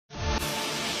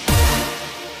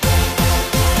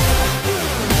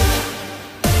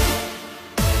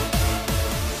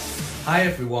Hi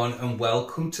everyone and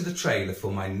welcome to the trailer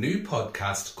for my new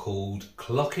podcast called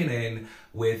Clocking In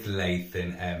with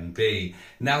Lathan MB.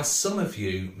 Now some of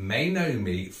you may know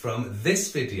me from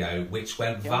this video which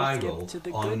went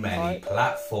viral on many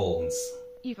platforms.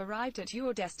 You've arrived at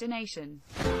your destination.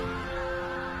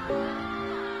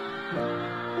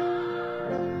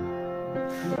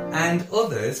 And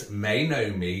others may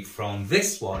know me from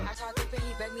this one,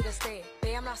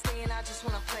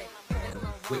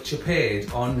 which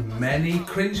appeared on many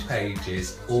cringe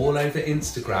pages all over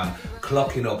Instagram,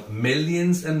 clocking up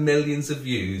millions and millions of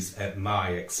views at my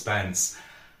expense.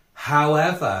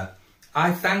 However,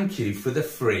 I thank you for the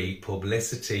free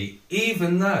publicity,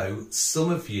 even though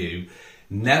some of you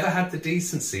never had the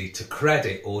decency to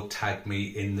credit or tag me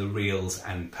in the reels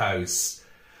and posts.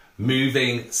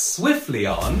 Moving swiftly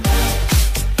on.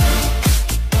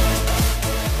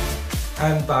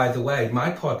 And by the way,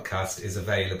 my podcast is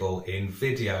available in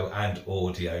video and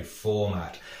audio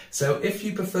format. So if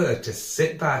you prefer to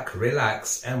sit back,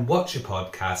 relax and watch a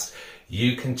podcast,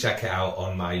 you can check it out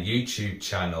on my YouTube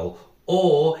channel.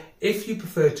 Or if you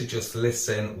prefer to just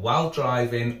listen while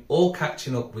driving or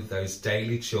catching up with those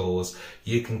daily chores,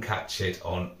 you can catch it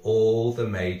on all the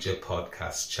major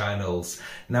podcast channels.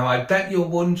 Now, I bet you're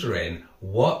wondering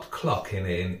what Clocking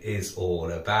In is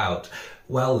all about.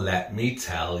 Well, let me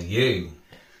tell you.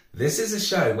 This is a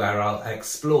show where I'll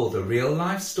explore the real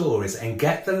life stories and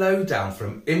get the lowdown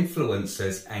from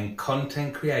influencers and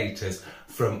content creators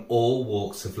from all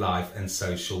walks of life and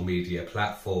social media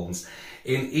platforms.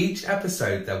 In each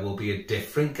episode, there will be a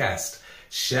different guest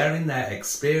sharing their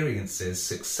experiences,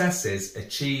 successes,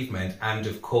 achievement, and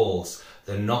of course,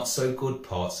 the not so good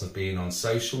parts of being on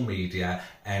social media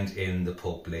and in the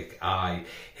public eye.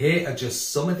 Here are just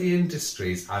some of the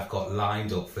industries I've got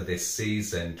lined up for this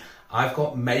season. I've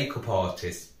got makeup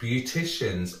artists,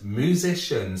 beauticians,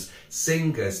 musicians,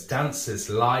 singers, dancers,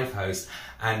 live hosts,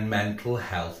 and mental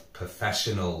health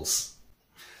professionals.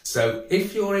 So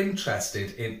if you're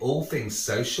interested in all things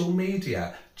social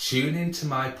media, tune into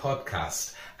my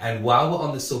podcast. And while we're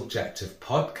on the subject of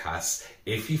podcasts,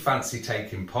 if you fancy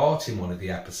taking part in one of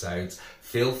the episodes,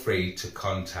 feel free to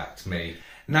contact me.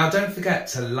 Now, don't forget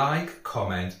to like,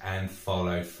 comment and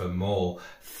follow for more.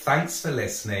 Thanks for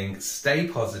listening. Stay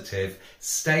positive,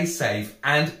 stay safe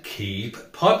and keep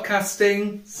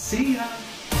podcasting. See ya.